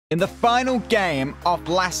In the final game of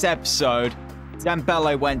last episode,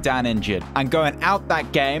 Dembele went down injured. And going out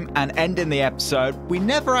that game and ending the episode, we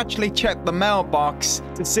never actually checked the mailbox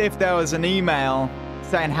to see if there was an email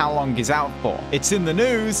saying how long he's out for. It's in the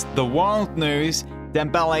news, the world news.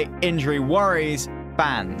 Dembele injury worries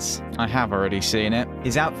fans. I have already seen it.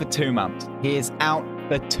 He's out for 2 months. He is out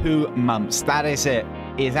for 2 months. That is it.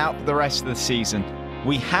 He is out for the rest of the season.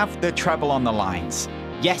 We have the treble on the lines.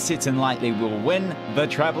 Yes, it's unlikely we'll win the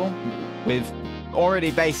treble. We've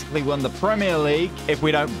already basically won the Premier League if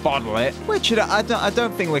we don't bottle it, which I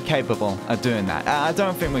don't think we're capable of doing that. I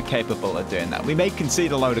don't think we're capable of doing that. We may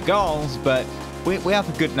concede a load of goals, but we have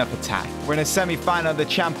a good enough attack. We're in a semi-final of the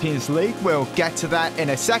Champions League. We'll get to that in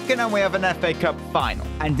a second, and we have an FA Cup final.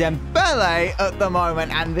 And Dembele at the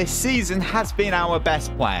moment and this season has been our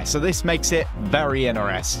best player, so this makes it very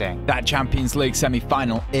interesting. That Champions League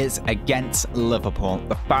semi-final is against Liverpool.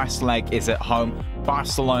 The first leg is at home.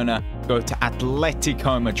 Barcelona go to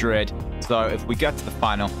Atletico Madrid. So if we get to the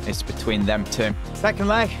final, it's between them two. Second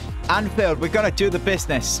leg, Anfield. We've got to do the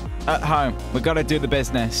business at home. We've got to do the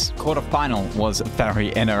business. Quarter-final was very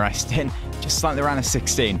interesting. Just slightly around a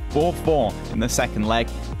 16. 4-4 in the second leg.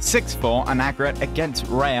 6-4 on aggregate against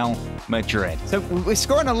Real Madrid. So we're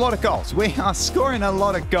scoring a lot of goals. We are scoring a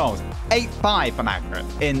lot of goals. 8-5 on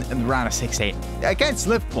aggregate in the round of 16 against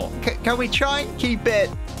Liverpool. Can we try and keep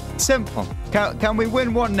it simple? Can we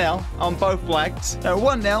win 1-0 on both legs?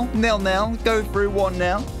 1-0, 0-0, go through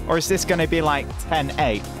 1-0? Or is this going to be like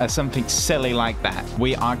 10-8 or something silly like that?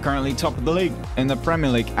 We are currently top of the league in the Premier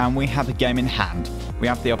League, and we have a game in hand. We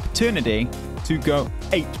have the opportunity to go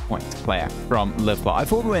 8 points clear from Liverpool. I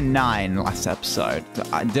thought we were 9 last episode.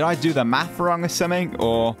 Did I do the math wrong or something?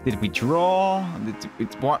 Or did we draw?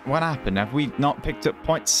 What happened? Have we not picked up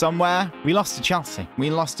points somewhere? We lost to Chelsea.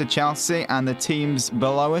 We lost to Chelsea, and the teams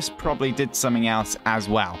below us probably did something else as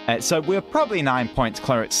well. So we're probably 9 points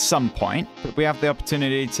clear at some point, but we have the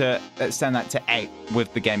opportunity to extend that to 8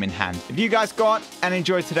 with the game in hand. If you guys go on and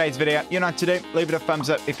enjoyed today's video, you know what to do. Leave it a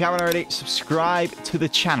thumbs up. If you haven't already, subscribe to the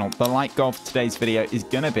channel. The like goal for today's video is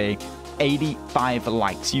going to be 85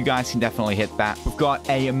 likes. You guys can definitely hit that. We've got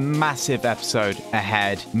a massive episode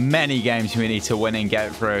ahead. Many games we need to win and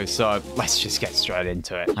get through. So let's just get straight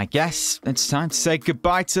into it. I guess it's time to say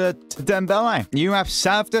goodbye to Dembele. You have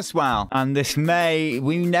served us well. And this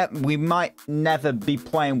we might never be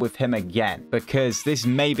playing with him again, because this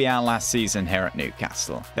may be our last season here at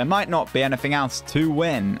Newcastle. There might not be anything else to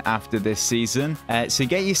win after this season. So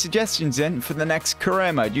get your suggestions in for the next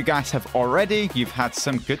career mode. You guys have already. You've had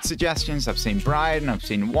some good suggestions. I've seen Brighton, I've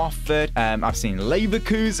seen Watford, I've seen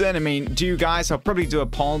Leverkusen. I mean, do you guys, I'll probably do a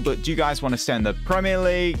poll, but do you guys want to stay in the Premier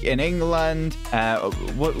League, in England?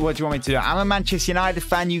 What do you want me to do? I'm a Manchester United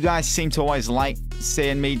fan. You guys seem to always like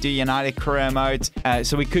seeing me do United career modes.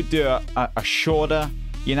 So we could do a shorter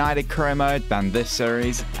United career mode than this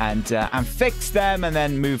series and fix them and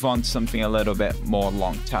then move on to something a little bit more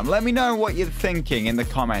long term. Let me know what you're thinking in the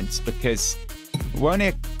comments, because we're only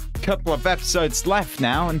a couple of episodes left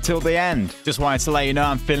now until the end. Just wanted to let you know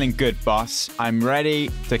I'm feeling good, boss. I'm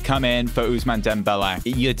ready to come in for Ousmane Dembele.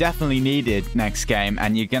 You're definitely needed next game,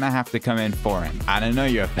 and you're gonna have to come in for him. And I know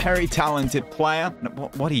you're a very talented player.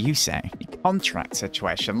 What do you say? Contract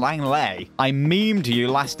situation, Langley. I memed you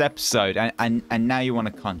last episode, and now you want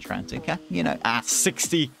a contract, okay? You know,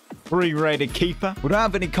 63 rated keeper. We don't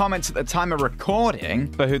have any comments at the time of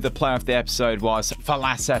recording for who the player of the episode was for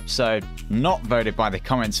last episode. Not voted by the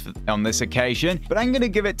comments on this occasion, but I'm going to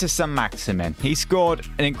give it to St. Maximin. He scored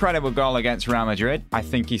an incredible goal against Real Madrid. I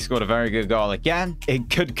think he scored a very good goal again. It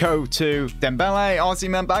could go to Dembele,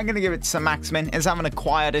 Osimhen, but I'm going to give it to St. Maximin. He's having a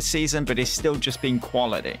quieter season, but he's still just being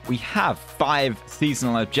quality. We have 5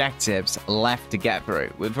 seasonal objectives left to get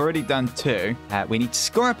through. We've already done 2. We need to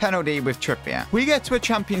score a penalty with Trippier. We get to a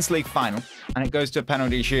Champions League final and it goes to a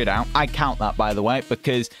penalty shootout. I count that, by the way,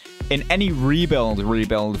 because in any rebuild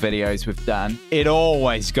videos we've done, it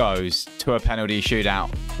always goes to a penalty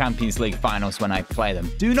shootout. Champions League finals when I play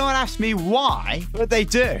them. Do not ask me why, but they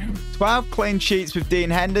do. 12 clean sheets with Dean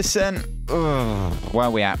Henderson. Ugh. Where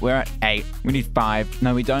are we at? We're at 8. We need 5.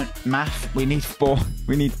 No, we don't. Math. We need 4.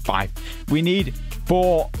 We need 5. We need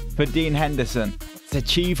 4 for Dean Henderson. It's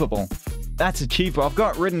achievable. That's achievable. I've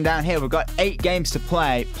got it written down here. We've got 8 games to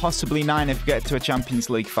play, possibly 9 if we get to a Champions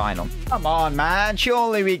League final. Come on, man.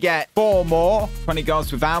 Surely we get 4 more. 20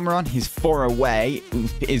 goals with Almiron. He's 4 away.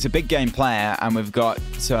 He's a big game player, and we've got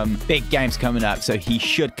some big games coming up, so he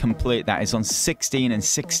should complete that. He's on 16 and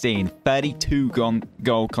 16. 32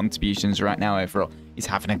 goal contributions right now overall. He's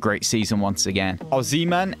having a great season once again.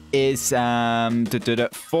 Ozyman is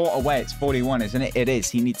 4 away. It's 41, isn't it? It is.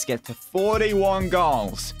 He needs to get to 41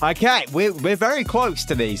 goals. Okay, we're very close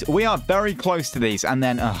to these. We are very close to these. And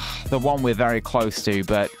then the one we're very close to,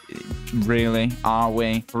 but really, are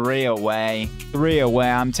we? 3 away. 3 away.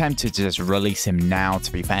 I'm tempted to just release him now,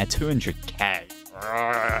 to be fair. 200k.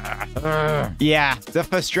 Yeah, the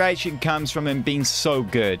frustration comes from him being so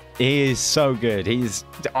good. He is so good. He's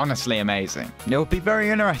honestly amazing. It'll be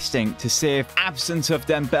very interesting to see if absence of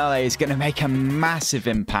Dembele is going to make a massive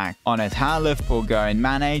impact on it. How Liverpool going?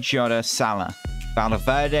 Mane, Jota, Salah,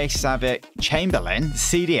 Valverde, Savic, Chamberlain,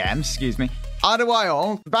 CDM, excuse me,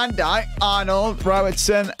 Adebayor, Van Dijk, Arnold,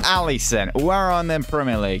 Robertson, Alisson. Where on them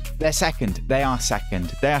Premier League? They're second. They are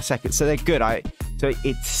second. They are second. So they're good. So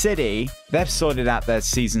it's City. They've sorted out their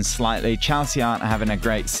season slightly. Chelsea aren't having a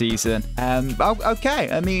great season.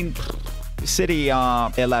 Okay. I mean, City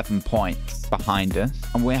are 11 points behind us,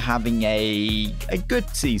 and we're having a good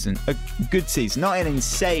season. A good season, not an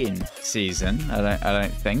insane season. I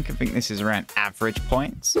don't think. I think this is around average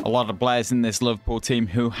points. A lot of players in this Liverpool team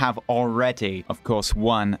who have already, of course,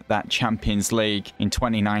 won that Champions League in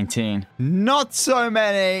 2019. Not so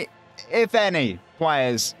many, if any,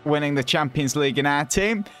 players winning the Champions League in our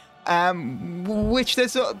team. Which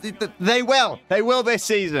they will this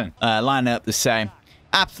season. Lining up the same.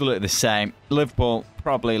 Absolutely the same. Liverpool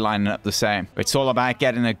probably lining up the same. It's all about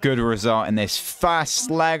getting a good result in this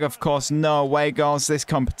first leg. Of course, no away goals this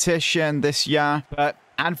competition this year. But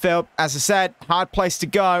Anfield, as I said, hard place to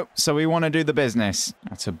go. So we want to do the business.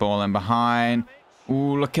 That's a ball in behind.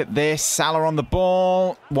 Ooh, look at this. Salah on the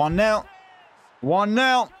ball. 1-0.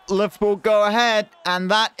 1-0. Liverpool go ahead.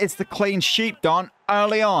 And that is the clean sheet done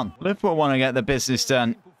early on. Liverpool want to get the business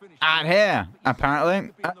done out here,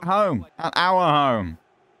 apparently. At home. At our home.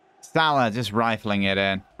 Salah just rifling it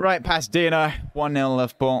in. Right past Dino. 1-0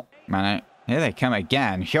 Liverpool. Man, here they come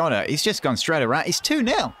again. Jota, he's just gone straight around. It's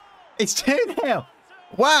 2-0. It's 2-0.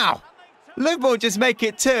 Wow. Liverpool just make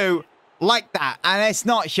it 2 like that. And it's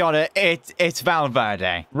not Jota, it's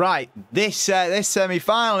Valverde. Right. This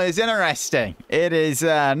semi-final is interesting. It is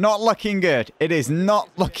not looking good. It is not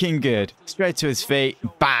looking good. Straight to his feet.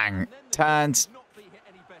 Bang. Turns.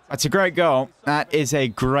 That's a great goal. That is a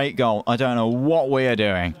great goal. I don't know what we are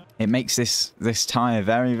doing. It makes this tie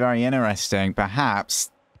very, very interesting.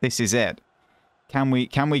 Perhaps this is it. Can we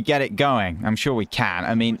get it going? I'm sure we can.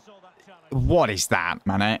 I mean, what is that,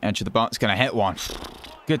 man? Edge of the box, going to hit one.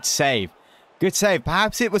 Good save. Good save.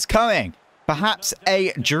 Perhaps it was coming. Perhaps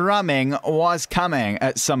a drumming was coming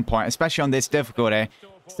at some point, especially on this difficulty.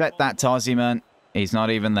 Set that to Ozyman. He's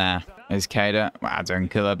not even there. There's Keita. Wow, doing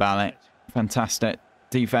Koulibaly. Fantastic.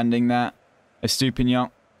 Defending that.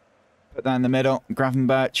 Estupinian. Put that in the middle.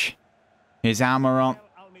 Gravenberch. Here's Almiron.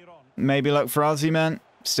 Maybe look for Ozyman.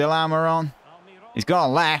 Still Almiron. He's got a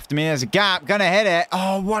left. I mean, there's a gap. Gonna hit it.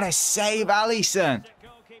 Oh, what a save, Alisson.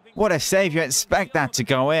 What a save. You expect that to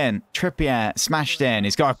go in. Trippier smashed in.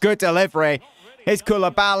 He's got a good delivery. Here's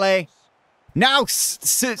Koulibaly. Now,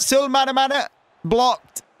 Sulmanamana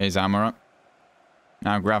blocked. Here's Almiron.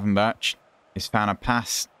 Now Gravenberch. He's found a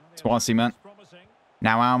pass to Ozyman.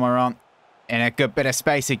 Now Almiron in a good bit of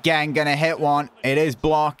space again. Going to hit one. It is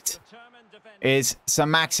blocked. Is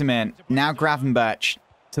Saint-Maximin. Now Gravenberch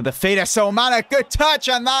to the feet of Solmana. Good touch,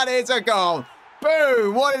 and that is a goal.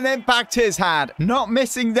 Boom! What an impact he's had. Not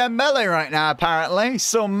missing Dembele right now, apparently.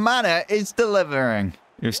 Solmana is delivering.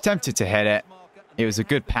 He was tempted to hit it. It was a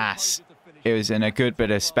good pass. It was in a good bit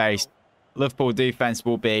of space. Liverpool defense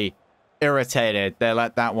will be irritated. They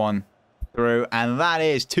let that one through, and that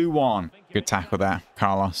is 2-1. Good tackle there,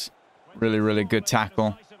 Carlos. Really, really good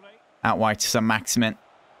tackle. Out wide to Saint-Maximin.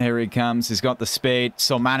 Here he comes. He's got the speed.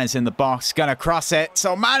 Solmana's in the box. Gonna cross it.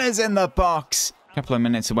 Solmana's in the box. A couple of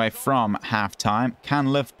minutes away from half-time. Can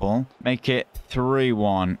Liverpool make it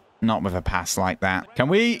 3-1? Not with a pass like that. Can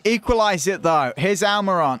we equalise it, though? Here's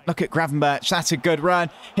Almiron. Look at Gravenberch. That's a good run.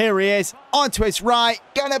 Here he is. Onto his right.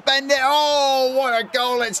 Gonna bend it. Oh, what a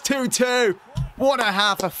goal. It's 2-2. What a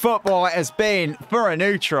half of football it has been for a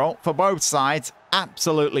neutral, for both sides.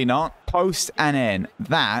 Absolutely not. Post and in.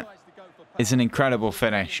 That is an incredible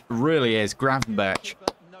finish. Really is. Gravenberch.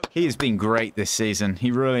 He has been great this season.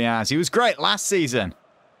 He really has. He was great last season.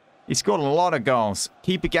 He scored a lot of goals.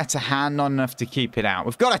 Keeper gets a hand, not enough to keep it out.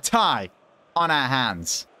 We've got a tie on our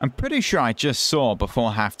hands. I'm pretty sure I just saw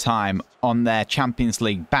before half-time on their Champions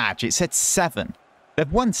League badge, it said 7.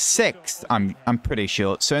 They've won 6, I'm pretty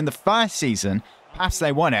sure. So in the first season, perhaps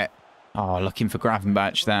they won it. Oh, looking for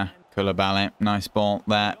Gravenberch there. Koulibaly, nice ball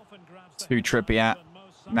there. To Trippier.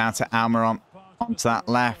 Now to Almiron. Onto that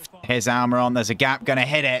left. Here's Almiron. There's a gap. Going to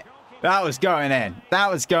hit it. That was going in.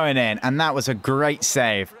 That was going in. And that was a great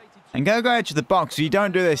save. And go edge of the box. You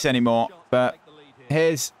don't do this anymore. But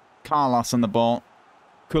here's Carlos on the ball.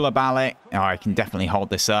 Koulibaly. Oh, I can definitely hold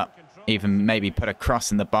this up. Even maybe put a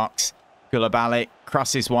cross in the box. Koulibaly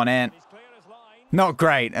crosses one in. Not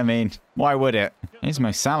great. I mean, why would it? Here's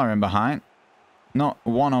Mo Salah in behind. Not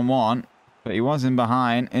one-on-one, but he was in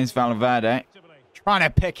behind. Here's Valverde. Trying to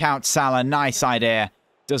pick out Salah. Nice idea.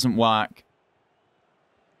 Doesn't work.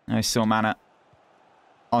 There's Sormana.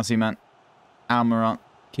 Osimhen. Almiron.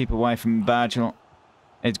 Keep away from Virgil.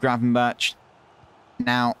 It's Gravenberch.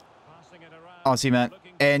 Now, Osimhen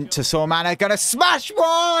into Sormana. Gonna smash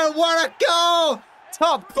one! What a goal!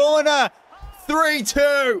 Top corner.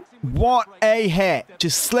 3-2. What a hit.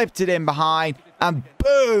 Just slipped it in behind. And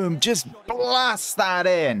boom. Just blast that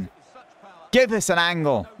in. Give us an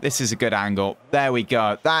angle. This is a good angle. There we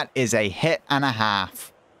go. That is a hit and a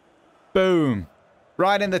half. Boom.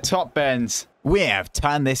 Right in the top bins. We have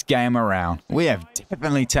turned this game around. We have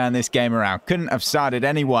definitely turned this game around. Couldn't have started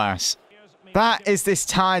any worse. That is this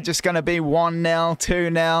tie just going to be 1-0,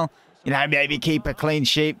 2-0? You know, maybe keep a clean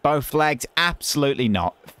sheet, both legs. Absolutely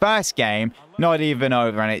not. First game, not even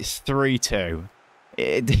over, and it's 3-2.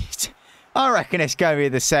 I reckon it's going to be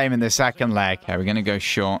the same in the second leg. Okay, we're going to go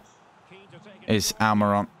short. Is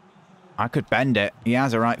Almiron. I could bend it. He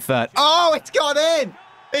has a right foot. Oh, it's gone in!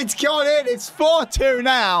 It's gone in! It's 4-2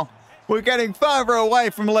 now. We're getting further away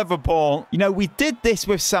from Liverpool. You know, we did this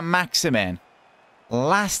with Saint-Maximin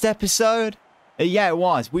last episode. Yeah, it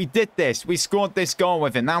was. We did this. We scored this goal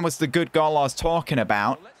with him. That was the good goal I was talking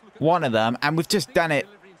about. One of them. And we've just done it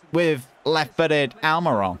with left-footed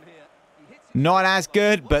Almiron. Not as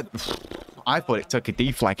good, but I thought it took a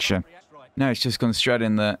deflection. No, it's just gone straight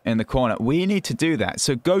in the corner. We need to do that.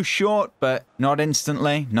 So go short, but not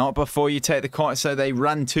instantly. Not before you take the corner, so they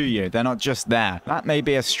run to you. They're not just there. That may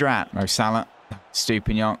be a strat. Mo Salah.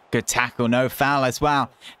 Stupinian. Good tackle. No foul as well.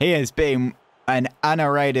 He has been an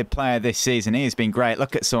underrated player this season. He has been great.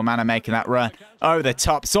 Look at Sormana making that run over the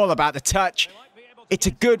top. It's all about the touch. It's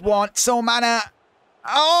a good one. Sormana.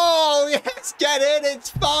 Oh, yes, get in. It's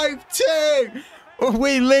 5-2.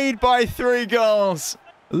 We lead by 3 goals.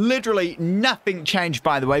 Literally nothing changed,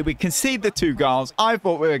 by the way. We concede the 2 goals. I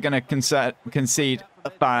thought we were going to concede a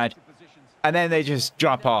third. And then they just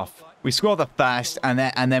drop off. We score the first, and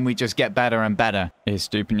then we just get better and better. Here's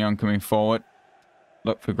Stupinian coming forward.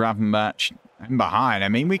 Look for Gravenberch. I'm behind. I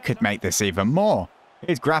mean, we could make this even more.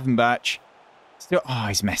 Here's Gravenberch. Still, oh,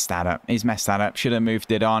 he's messed that up. He's messed that up. Should have moved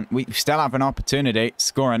it on. We still have an opportunity to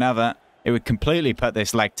score another. It would completely put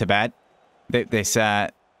this leg to bed. This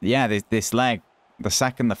leg. The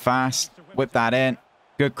second, the first. Whip that in.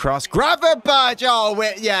 Good cross. Gravenberch! Oh,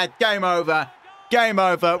 yeah, game over. Game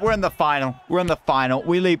over. We're in the final. We're in the final.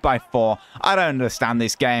 We lead by 4. I don't understand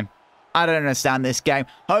this game. I don't understand this game.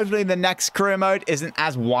 Hopefully the next career mode isn't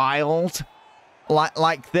as wild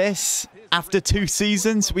like this. After 2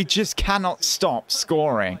 seasons, we just cannot stop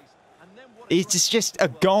scoring. It's just a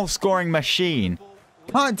goal-scoring machine.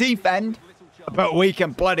 Can't defend, but we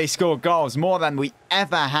can bloody score goals more than we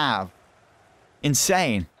ever have.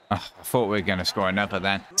 Insane. Oh, I thought we were going to score another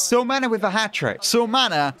then. Sormana with a hat-trick.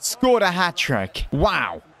 Sormana scored a hat-trick.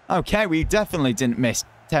 Wow. Okay, we definitely didn't miss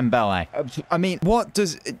Dembele. I mean, what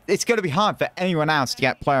does... It's going to be hard for anyone else to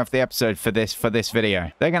get player of the episode for this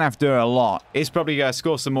video. They're going to have to do a lot. He's probably going to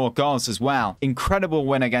score some more goals as well. Incredible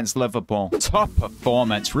win against Liverpool. Top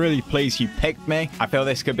performance. Really pleased you picked me. I feel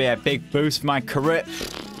this could be a big boost for my career.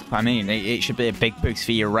 I mean, it should be a big boost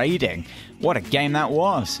for your rating. What a game that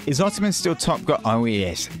was. Is Osimhen still top goal? Oh, he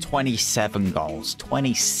is. 27 goals.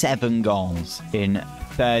 27 goals in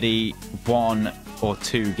 31 or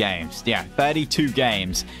 2 games. Yeah, 32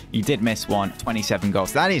 games. You did miss one. 27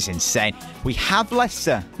 goals. That is insane. We have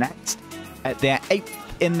Leicester next. They're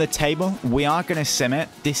 8th in the table. We are going to sim it.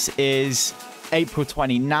 This is April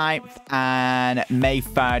 29th and May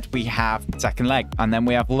 3rd. We have second leg. And then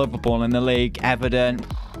we have Liverpool in the league. Everton.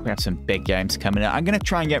 We have some big games coming up. I'm going to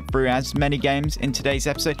try and get through as many games in today's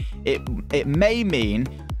episode. It may mean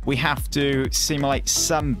we have to simulate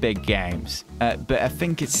some big games. But I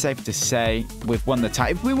think it's safe to say we've won the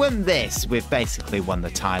title. If we win this, we've basically won the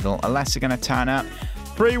title. Unless they're going to turn up.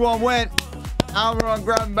 3-1 win. Almiron,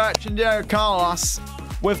 Gravenberch and Diego Carlos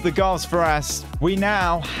with the goals for us. We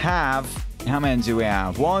now have... How many do we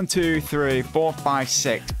have? 1, 2, 3, 4, 5,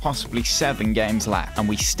 6, possibly 7 games left. And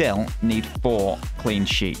we still need 4 clean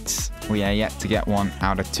sheets. We are yet to get one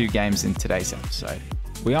out of 2 games in today's episode.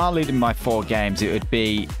 We are leading by 4 games. It would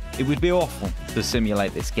be awful to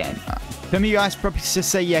simulate this game. Some of you guys probably just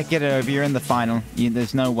say, yeah, get it over. You're in the final.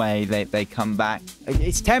 There's no way they come back.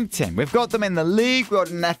 It's tempting. We've got them in the league. We've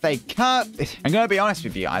got an FA Cup. I'm going to be honest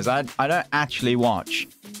with you guys. I don't actually watch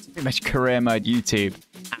pretty much career mode YouTube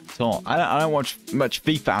at all. I don't watch much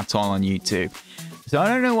FIFA at all on YouTube. So I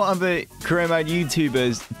don't know what other career mode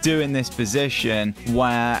YouTubers do in this position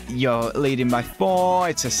where you're leading by 4.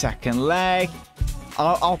 It's a second leg.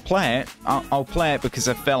 I'll play it. I'll play it because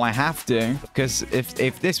I feel I have to. Because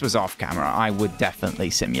if this was off camera, I would definitely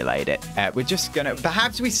simulate it. We're just going to...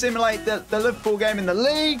 Perhaps we simulate the Liverpool game in the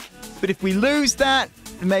league. But if we lose that,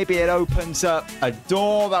 maybe it opens up a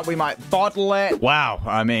door that we might bottle it. Wow.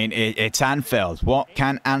 I mean, it's Anfield. What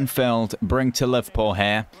can Anfield bring to Liverpool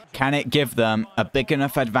here? Can it give them a big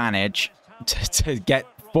enough advantage to get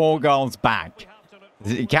 4 goals back?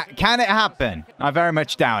 Can it happen? I very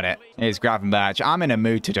much doubt it. Here's Gravenberch. I'm in a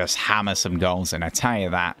mood to just hammer some goals in, I tell you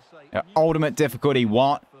that. Ultimate difficulty,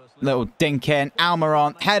 what? Little dink in.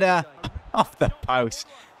 Almiron, header off the post.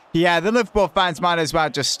 Yeah, the Liverpool fans might as well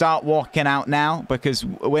just start walking out now because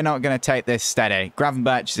we're not going to take this steady.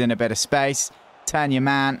 Gravenberch is in a bit of space. Turn your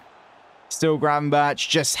man. Still Gravenberch.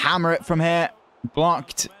 Just hammer it from here.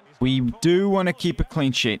 Blocked. We do want to keep a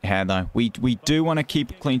clean sheet here, though. We do want to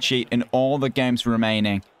keep a clean sheet in all the games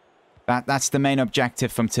remaining. That's the main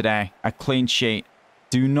objective from today. A clean sheet.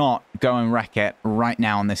 Do not go and wreck it right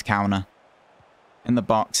now on this counter. In the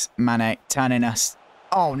box. Mane turning us.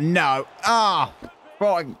 Oh, no. Oh,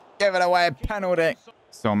 boy, giving away a penalty.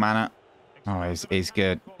 Still Mane. Oh, he's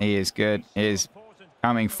good. He is good. He is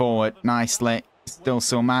coming forward nicely.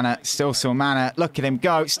 Still Mane. Still Mane. Look at him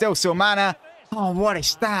go. Still Mane. Oh, what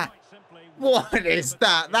is that? What is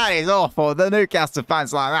that? That is awful. The Newcastle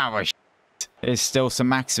fans like that was shit. There's still some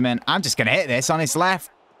Maximin. I'm just going to hit this on his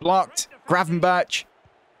left. Blocked. Gravenberch.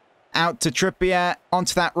 Out to Trippier.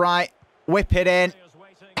 Onto that right. Whip it in.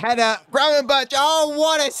 Header. Gravenberch. Oh,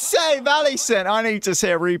 what a save, Alisson. I need to see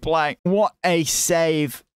a replay. What a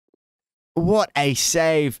save. What a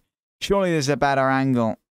save. Surely there's a better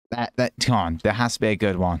angle. Come on. There has to be a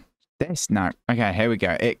good one. This? No. Okay, here we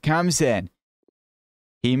go. It comes in.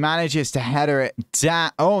 He manages to header it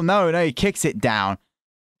down. Oh, no, he kicks it down.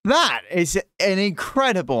 That is an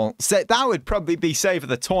incredible set. That would probably be save of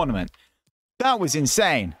the tournament. That was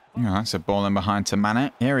insane. Oh, that's a ball in behind to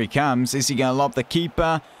Mane. Here he comes. Is he going to lob the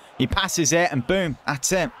keeper? He passes it and boom,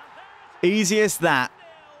 that's it. Easy as that.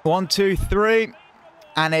 1, 2, 3.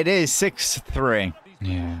 And it is 6-3.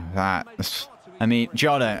 Yeah, that. I mean,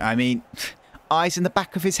 Jota, eyes in the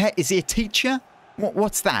back of his head. Is he a teacher?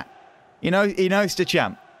 What's that? You know, he knows to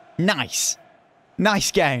jump. Nice.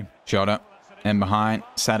 Nice game. Jota in behind.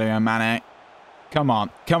 Sadio Mane. Come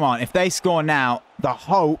on. Come on. If they score now, the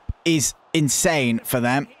hope is insane for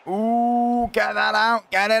them. Ooh, get that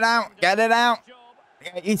out. Get it out. Get it out.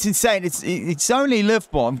 It's insane. It's only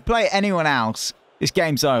Liverpool. If we play anyone else, this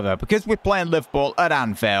game's over. Because we're playing Liverpool at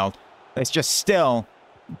Anfield, there's just still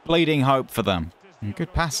bleeding hope for them.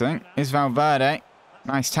 Good passing. Is Valverde.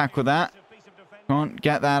 Nice tackle that. Come on,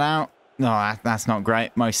 get that out. No, that's not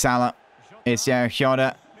great. Mo Salah. It's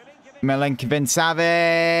Jota.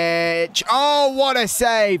 Milinkovic-Savic. Oh, what a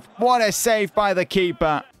save. What a save by the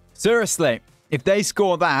keeper. Seriously, if they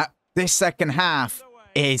score that, this second half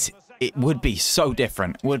it would be so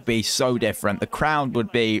different. Would be so different. The crowd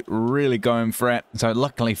would be really going for it. So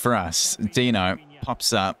luckily for us, Dino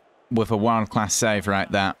pops up with a world-class save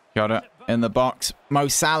right there. Jota in the box. Mo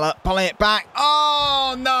Salah pulling it back.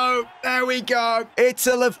 Oh, no. There we go. It's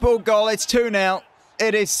a Liverpool goal. It's 2-0.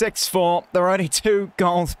 It is 6-4. They're only 2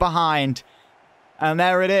 goals behind. And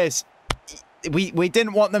there it is. We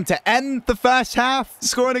didn't want them to end the first half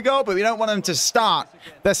scoring a goal, but we don't want them to start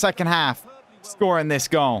the second half scoring this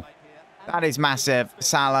goal. That is massive.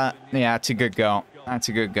 Salah. Yeah, that's a good goal. That's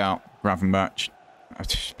a good goal. Gravenberch.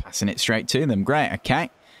 Passing it straight to them. Great.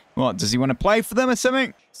 Okay. What, does he want to play for them or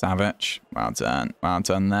something? Savic. Well done. Well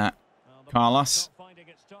done there. Carlos.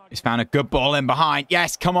 He's found a good ball in behind.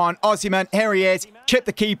 Yes, come on. Osimhen. Here he is. Chip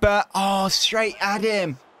the keeper. Oh, straight at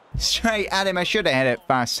him. Straight at him. I should have hit it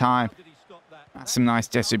first time. That's some nice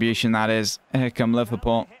distribution, that is. Here come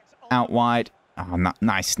Liverpool. Out wide. Oh,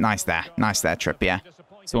 nice. Nice there. Nice there, Trippier.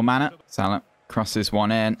 Still Mane. Salah crosses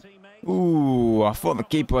one in. Ooh, I thought the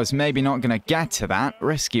keeper was maybe not going to get to that.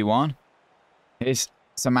 Risky one. Here's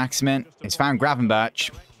some Maximin. He's found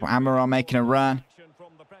Gravenberch. Almiron making a run.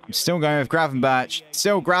 I'm still going with Gravenberch.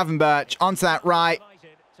 Still Gravenberch. Onto that right.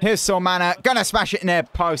 Here's Mane. Gonna smash it in there.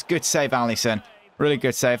 Post. Good save, Alisson. Really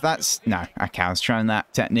good save. That's... No. Okay, I was trying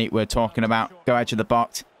that technique we're talking about. Go edge of the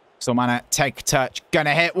box. Mane. Take a touch.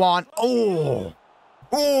 Gonna hit one. Oh.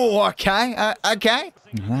 Oh, okay. Okay.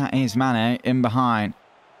 That is Mane in behind.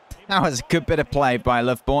 That was a good bit of play by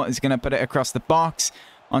Liverpool. He's going to put it across the box.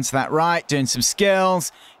 Onto that right. Doing some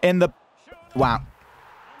skills. In the... Wow.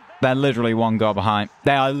 They're literally one goal behind.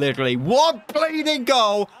 They are literally one bleeding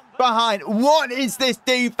goal behind. What is this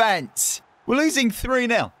defense? We're losing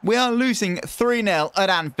 3-0. We are losing 3-0 at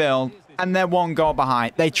Anfield. And they're one goal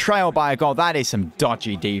behind. They trail by a goal. That is some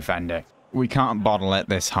dodgy defending. We can't bottle it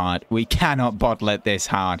this hard. We cannot bottle it this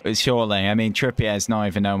hard. But surely, I mean, Trippier's not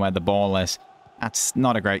even knowing where the ball is. That's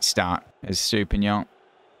not a great start. It's Stupignon.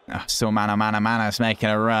 Oh, still Mana's making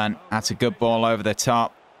a run. That's a good ball over the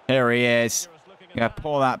top. Here he is. Gonna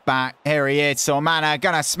pull that back. Here he is. Mana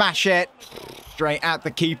gonna smash it. Straight at the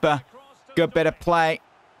keeper. Good bit of play.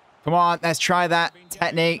 Come on, let's try that.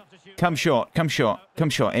 Technique. Come short. Come short. Come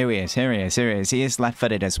short. Here he is. Here he is. Here he is. He is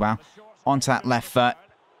left-footed as well. Onto that left foot.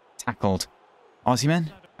 Tackled.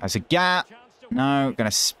 Osimhen. There's a gap. No,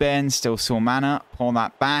 gonna spin. Still Mana. Pull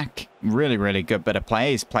that back. Really, really good bit of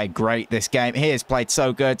play. He's played great this game. He has played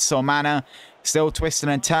so good. Mana. Still twisting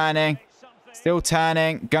and turning. Still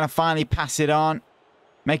turning. Gonna finally pass it on.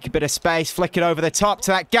 Make a bit of space. Flick it over the top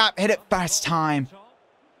to that gap. Hit it first time.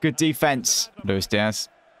 Good defense. Luis Diaz.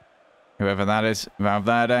 Whoever that is.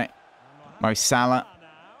 Valverde. Mo Salah.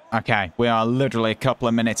 Okay, we are literally a couple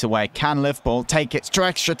of minutes away. Can Liverpool take it to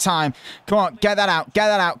extra time? Come on, get that out. Get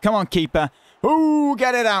that out. Come on, keeper. Ooh,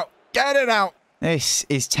 get it out. Get it out. This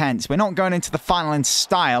is tense. We're not going into the final in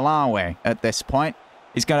style, are we, at this point?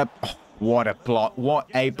 He's going to... Oh, what a block. What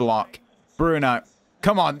a block. Bruno.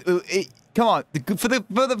 Come on. Come on. For the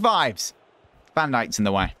vibes. Van Dijk's in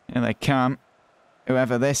the way. Here they come.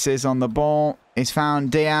 Whoever this is on the ball is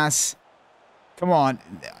found Diaz. Come on.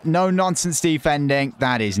 No nonsense defending.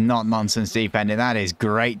 That is not nonsense defending. That is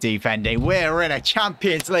great defending. We're in a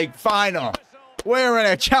Champions League final. We're in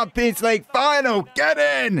a Champions League final. Get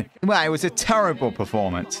in. Well, it was a terrible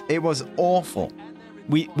performance. It was awful.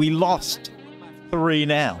 We lost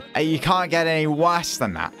 3-0. You can't get any worse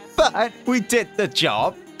than that. But we did the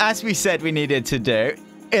job, as we said we needed to do,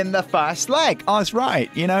 in the first leg. I was right.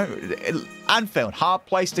 You know, Anfield, hard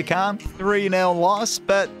place to come. 3-0 loss,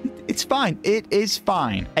 but it's fine. It is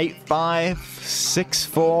fine. 8-5,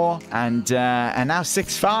 6-4, and now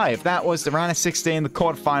 6-5. That was the round of 16, the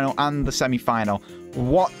quarterfinal, and the semi-final.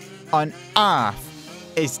 What on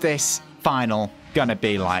earth is this final gonna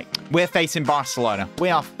be like? We're facing Barcelona. We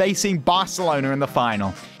are facing Barcelona in the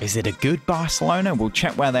final. Is it a good Barcelona? We'll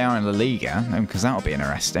check where they are in La Liga, because that'll be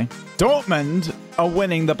interesting. Dortmund are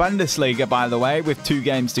winning the Bundesliga, by the way, with 2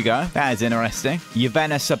 games to go. That is interesting.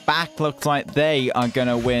 Juventus are back. Looks like they are going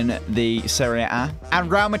to win the Serie A.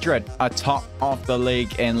 And Real Madrid are top of the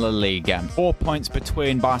league in La Liga. 4 points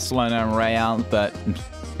between Barcelona and Real, but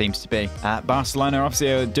seems to be. Barcelona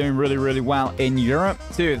obviously are doing really, really well in Europe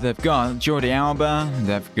too. They've got Jordi Alba,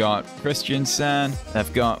 they've got Christensen,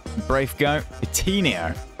 they've got Braithwaite,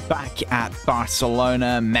 Coutinho back at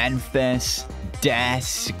Barcelona, Memphis,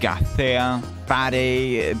 Des, Garcia,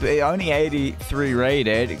 Fadi, only 83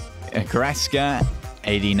 rated, Goretzka,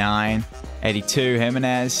 89, 82,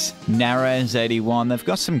 Jimenez, Neres, 81. They've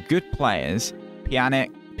got some good players. Pjanic,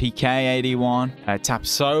 PK, 81.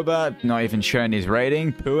 Tapsoba, not even showing his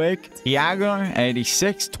rating. Puig, Thiago,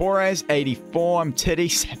 86. Torres, 84. Mtiti,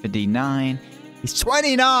 79. He's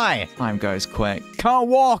 29. Time goes quick. Kyle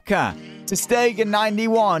Walker, Ter Stegen,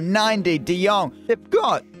 91. 90. De Jong.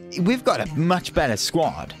 We've got a much better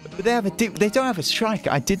squad. But they don't have a striker.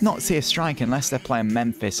 I did not see a striker unless they're playing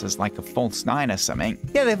Memphis as like a false 9 or something.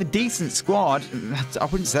 Yeah, they have a decent squad. I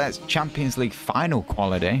wouldn't say that's Champions League final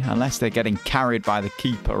quality unless they're getting carried by the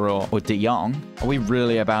keeper or De Jong. Are we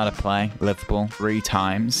really about to play Liverpool 3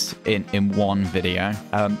 times in one video?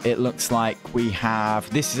 It looks like we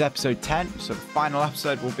have... This is episode 10, so the final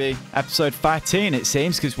episode will be episode 13, it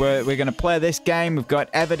seems, because we're going to play this game. We've got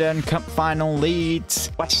Everton, Cup Final,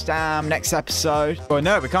 Leeds, West Ham, next episode. Well,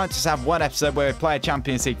 no, we can't just have one episode where we play a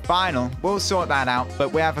Champions League final. We'll sort that out,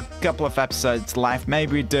 but we have a couple of episodes left.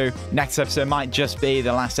 Maybe we do. Next episode might just be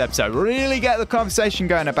the last episode. Really get the conversation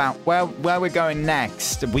going about where we're going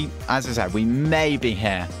next. As I said, we may be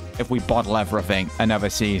here if we bottle everything another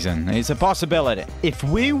season. It's a possibility. If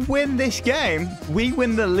we win this game, we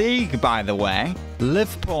win the league, by the way.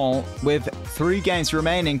 Liverpool, with 3 games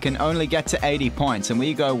remaining, can only get to 80 points, and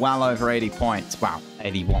we go well over 80 points. Wow,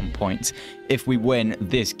 81 points if we win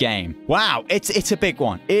this game. Wow, it's a big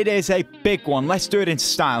one. It is a big one. Let's do it in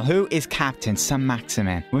style. Who is captain?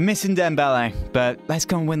 Saint-Maximin. We're missing Dembele, but let's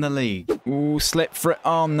go and win the league. Ooh, slip for it.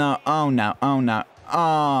 Oh, no. Oh, no. Oh, no.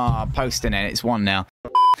 Oh, posting it. It's 1-0.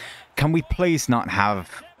 Can we please not have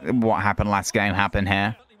what happened last game happen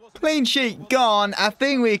here? Clean sheet gone. I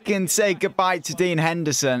think we can say goodbye to Dean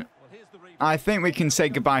Henderson. I think we can say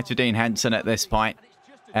goodbye to Dean Henson at this point.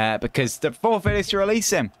 Because the forfeit is to release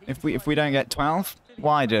him if we don't get 12.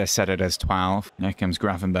 Why did I set it as 12? Here comes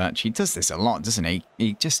Gravenberch. He does this a lot, doesn't he?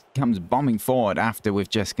 He just comes bombing forward after we've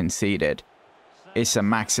just conceded. It's a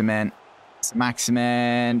Maximin. It's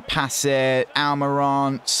Maximin. Pass it.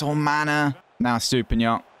 Almiron. Solmana. Now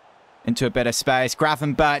Stupignon. Into a bit of space.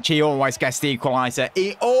 Gravenberch. He always gets the equaliser.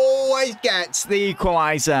 He always gets the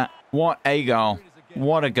equaliser. What a goal.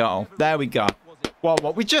 What a goal. There we go. Well,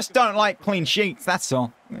 we just don't like clean sheets, that's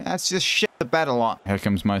all. That's just shit the bed a lot. Here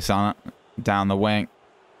comes Mo Salah. Down the wing.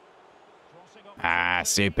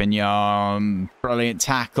 Stupignon. Brilliant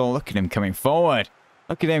tackle. Look at him coming forward.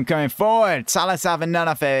 Look at him coming forward. Salah's having none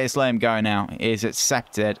of it. He's let him go now. He's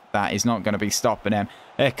accepted that he's not going to be stopping him.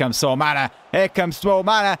 Here comes Solmana. Here comes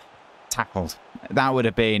Solmana. Tackled. That would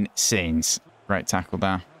have been scenes. Great tackle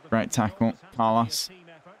there. Great tackle. Carlos.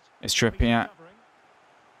 It's Trippier.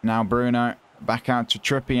 Now Bruno. Back out to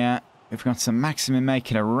Trippier. We've got some Maximin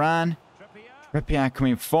making a run. Trippier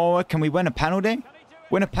coming forward. Can we win a penalty?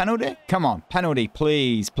 Win a penalty? Come on. Penalty,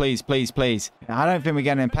 please. Please, please, please. I don't think we're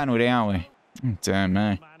getting a penalty, are we? Oh, dear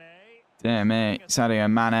me. Dear me.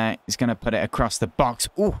 Sadio Mane is going to put it across the box.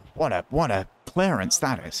 Ooh, what a clearance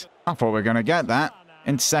that is. I thought we were going to get that.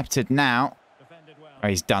 Intercepted now. Oh,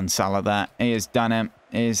 he's done Salah there. He has done him.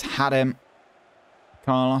 He's had him.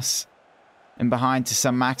 Carlos. In behind to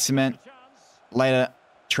some Maximin. Later.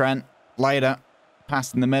 Trent. Later.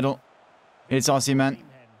 Passed in the middle. It's Osimhen.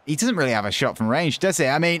 He doesn't really have a shot from range, does he?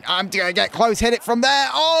 I mean, I'm going to get close, hit it from there.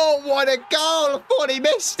 Oh, what a goal. I thought he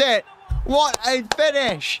missed it. What a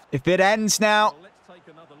finish. If it ends now,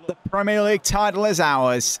 the Premier League title is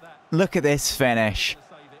ours. Look at this finish.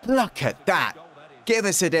 Look at that. Give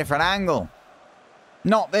us a different angle.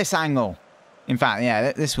 Not this angle. In fact,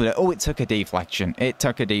 yeah, this would... Oh, it took a deflection. It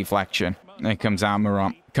took a deflection. There comes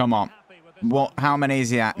Almiron. Come on. What? How many is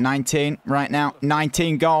he at? 19 right now.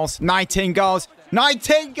 19 goals. 19 goals.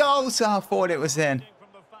 19 goals. Oh, I thought it was in.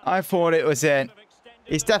 I thought it was in.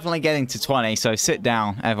 He's definitely getting to 20, so sit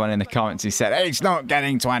down, everyone in the comments who said, hey, he's not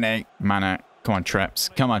getting 20. Mano, come on, Trips.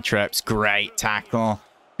 Come on, Trips. Great tackle.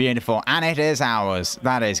 Beautiful. And it is ours.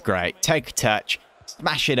 That is great. Take a touch.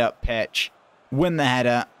 Smash it up pitch. Win the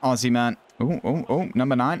header. Osimhen. Oh,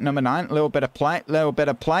 number 9, number 9. Little bit of play, little bit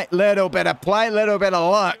of play, little bit of play, little bit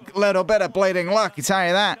of luck, little bit of bleeding luck, I tell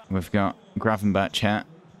you that. We've got Gravenberch here.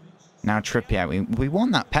 Now Trippier. We won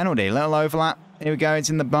that penalty. Little overlap. Here we go. It's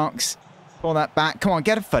in the box. Pull that back. Come on,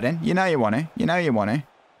 get a foot in. You know you want to. You know you want to.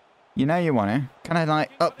 You know you want to. Kind of like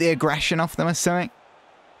up the aggression off them or something.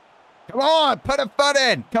 Come on, put a foot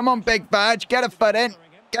in. Come on, Big Badge. Get a foot in.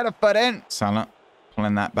 Get a foot in. Salah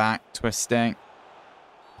pulling that back. Twisting.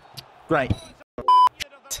 Great.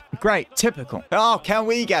 Great. Typical. Oh, can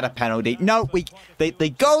we get a penalty? No, they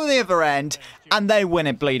go the other end and they win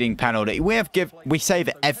a bleeding penalty. We save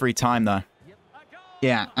it every time though.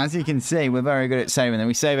 Yeah, as you can see, we're very good at saving them.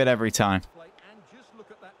 We save it every time.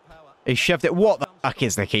 He shoved it. What the fuck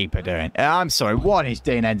is the keeper doing? I'm sorry. What is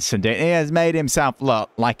Dean Henson doing? He has made himself look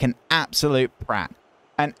like an absolute prat.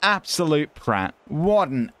 An absolute prat. What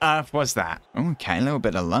on earth was that? Okay, a little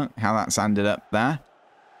bit of luck how that's ended up there.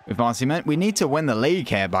 With Osimhen. We need to win the league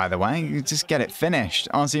here, by the way. You just get it finished.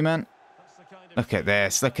 Osimhen. Look at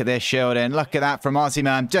this. Look at this shielding. Look at that from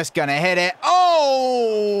Osimhen. I'm just going to hit it.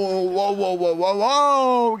 Oh! Whoa, whoa, whoa, whoa,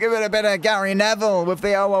 whoa. Give it a bit of Gary Neville with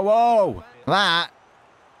the oh, whoa, whoa. That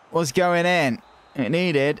was going in. It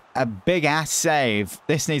needed a big-ass save.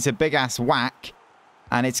 This needs a big-ass whack.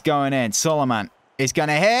 And it's going in. Solomon is going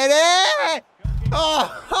to hit it.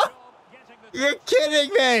 Oh! You're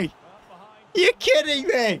kidding me. You're kidding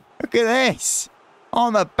me. Look at this.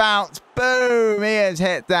 On the bounce. Boom. He has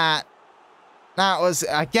hit that. That was,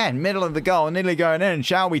 again, middle of the goal. Nearly going in.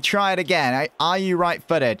 Shall we try it again? Are you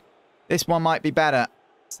right-footed? This one might be better.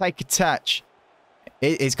 Take a touch.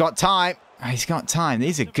 He's got time. He's got time.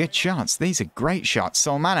 These are good shots. These are great shots.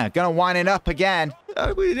 Solmana going to wind it up again.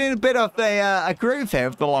 We're in a bit of a groove here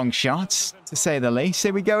of the long shots, to say the least.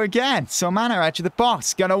 Here we go again. Solmana edge of the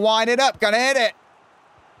box. Going to wind it up. Going to hit it.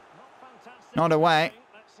 Not away.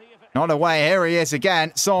 Not away. Here he is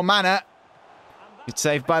again. Solmana. Good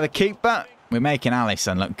save by the keeper. We're making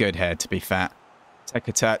Alisson look good here, to be fair. Take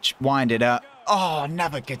a touch. Wind it up. Oh,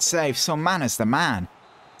 another good save. Solmana's the man.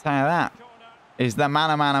 Tell you that. Is the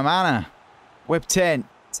mana. Whipped in.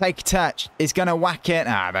 Take a touch. He's going to whack it.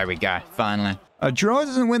 Ah, there we go. Finally. A draw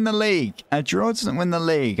doesn't win the league. A draw doesn't win the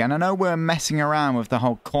league. And I know we're messing around with the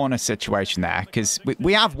whole corner situation there, because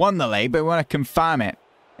we have won the league, but we want to confirm it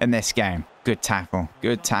in this game. Good tackle.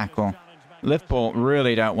 Good tackle. Liverpool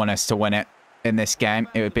really don't want us to win it in this game.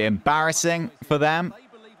 It would be embarrassing for them.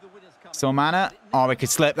 Solmana. Oh, we could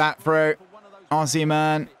slip that through.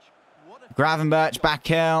 Ozyman. Gravenberch, back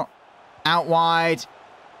heel. Out wide.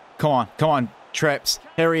 Come on, come on. Trips.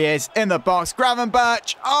 Here he is in the box.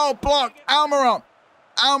 Gravenberch. Oh, block. Almiron.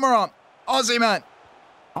 Almiron. Ozyman.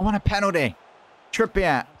 I want a penalty.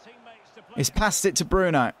 Trippier. He's passed it to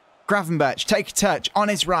Bruno. Gravenberch. Take a touch. On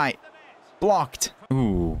his right. Blocked.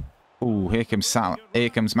 Ooh. Ooh, here comes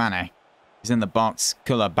Mane. He's in the box.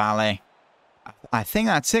 Koulibaly. I think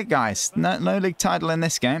that's it, guys. No league title in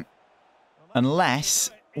this game.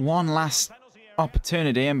 Unless one last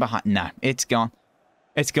opportunity in behind. No, it's gone.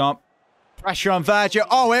 It's gone. Pressure on Virgil.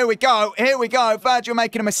 Oh, here we go. Here we go. Virgil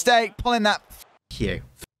making a mistake. Pulling that. F*** you.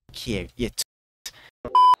 You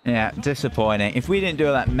yeah, disappointing. If we didn't do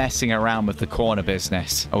all that messing around with the corner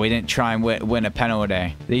business, or we didn't try and win a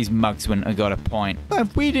penalty, these mugs wouldn't have got a point. But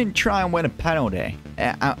if we didn't try and win a penalty,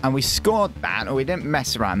 and we scored that, or we didn't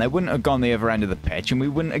mess around, they wouldn't have gone the other end of the pitch, and we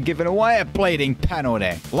wouldn't have given away a bleeding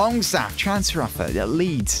penalty. Longstaff, transfer offer,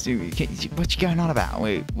 Leeds. What you going on about?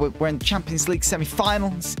 We're in Champions League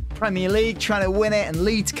semi-finals, Premier League, trying to win it, and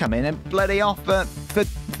Leeds come in and bloody offer for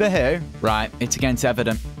who? Right, it's against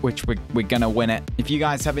Everton, which we're going to win it. If you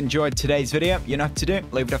guys have enjoyed today's video, you know what to do.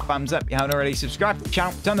 Leave it a thumbs up. If you haven't already subscribed to the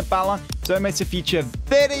channel, turn the bell on so don't miss a future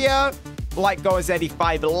video. Like goes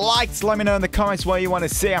 85 likes. Let me know in the comments what you want to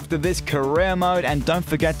see after this career mode. And don't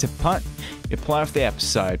forget to put your player of the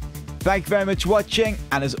episode. Thank you very much for watching.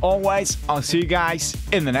 And as always, I'll see you guys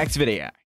in the next video.